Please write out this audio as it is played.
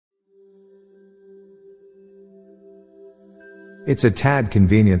It's a tad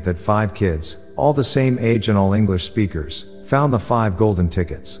convenient that 5 kids, all the same age and all English speakers, found the 5 golden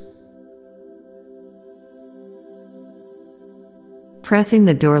tickets. Pressing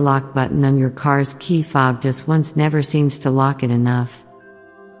the door lock button on your car's key fob just once never seems to lock it enough.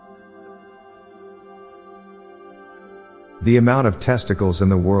 The amount of testicles in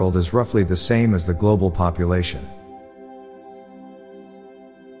the world is roughly the same as the global population.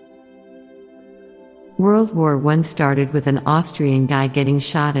 World War I started with an Austrian guy getting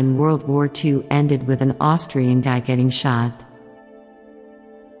shot and World War II ended with an Austrian guy getting shot.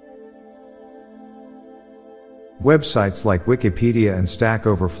 Websites like Wikipedia and Stack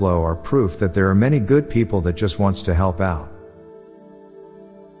Overflow are proof that there are many good people that just wants to help out.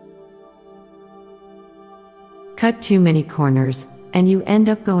 Cut too many corners, and you end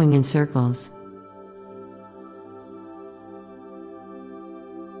up going in circles.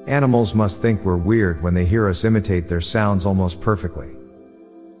 Animals must think we're weird when they hear us imitate their sounds almost perfectly.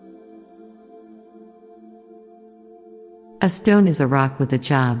 A stone is a rock with a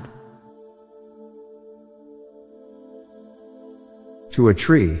job. To a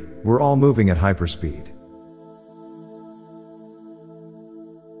tree, we're all moving at hyperspeed.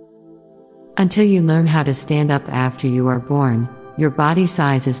 Until you learn how to stand up after you are born, your body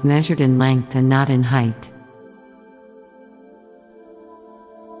size is measured in length and not in height.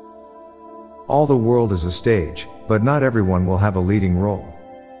 All the world is a stage, but not everyone will have a leading role.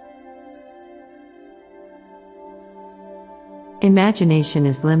 Imagination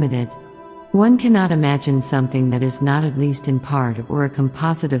is limited. One cannot imagine something that is not at least in part or a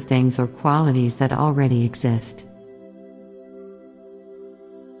composite of things or qualities that already exist.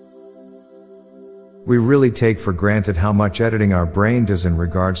 We really take for granted how much editing our brain does in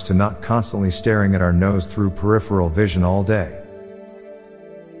regards to not constantly staring at our nose through peripheral vision all day.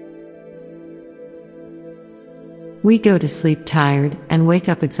 We go to sleep tired and wake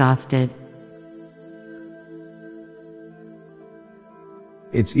up exhausted.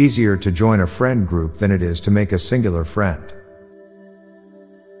 It's easier to join a friend group than it is to make a singular friend.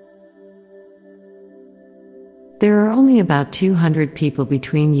 There are only about 200 people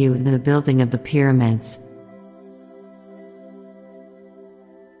between you and the building of the pyramids.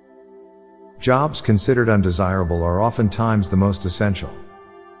 Jobs considered undesirable are oftentimes the most essential.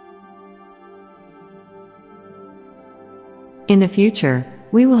 In the future,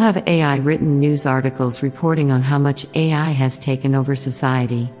 we will have AI-written news articles reporting on how much AI has taken over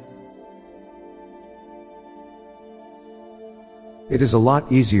society. It is a lot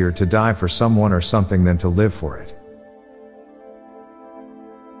easier to die for someone or something than to live for it.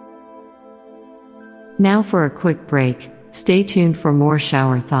 Now for a quick break, stay tuned for more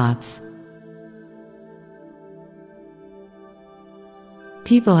shower thoughts.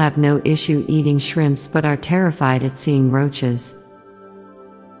 People have no issue eating shrimps but are terrified at seeing roaches.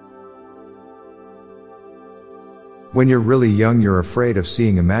 When you're really young, you're afraid of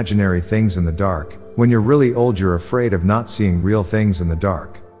seeing imaginary things in the dark. When you're really old, you're afraid of not seeing real things in the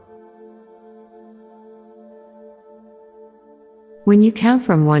dark. When you count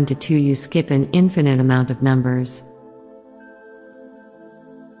from 1 to 2, you skip an infinite amount of numbers.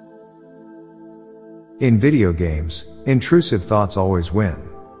 In video games, intrusive thoughts always win.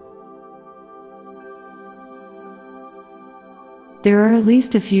 There are at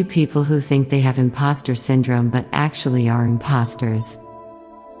least a few people who think they have imposter syndrome but actually are imposters.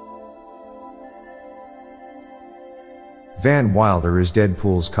 Van Wilder is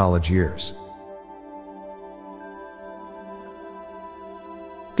Deadpool's college years.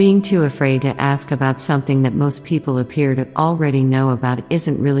 Being too afraid to ask about something that most people appear to already know about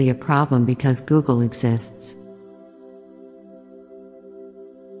isn't really a problem because Google exists.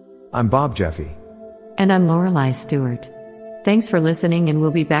 I'm Bob Jeffy. And I'm Lorelei Stewart. Thanks for listening, and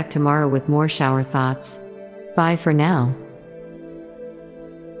we'll be back tomorrow with more shower thoughts. Bye for now.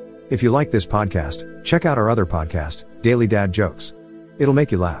 If you like this podcast, check out our other podcast, Daily Dad Jokes. It'll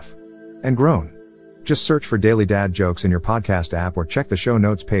make you laugh and groan. Just search for Daily Dad Jokes in your podcast app or check the show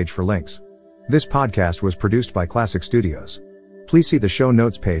notes page for links. This podcast was produced by Klassic Studios. Please see the show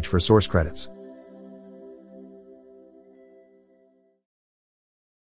notes page for source credits.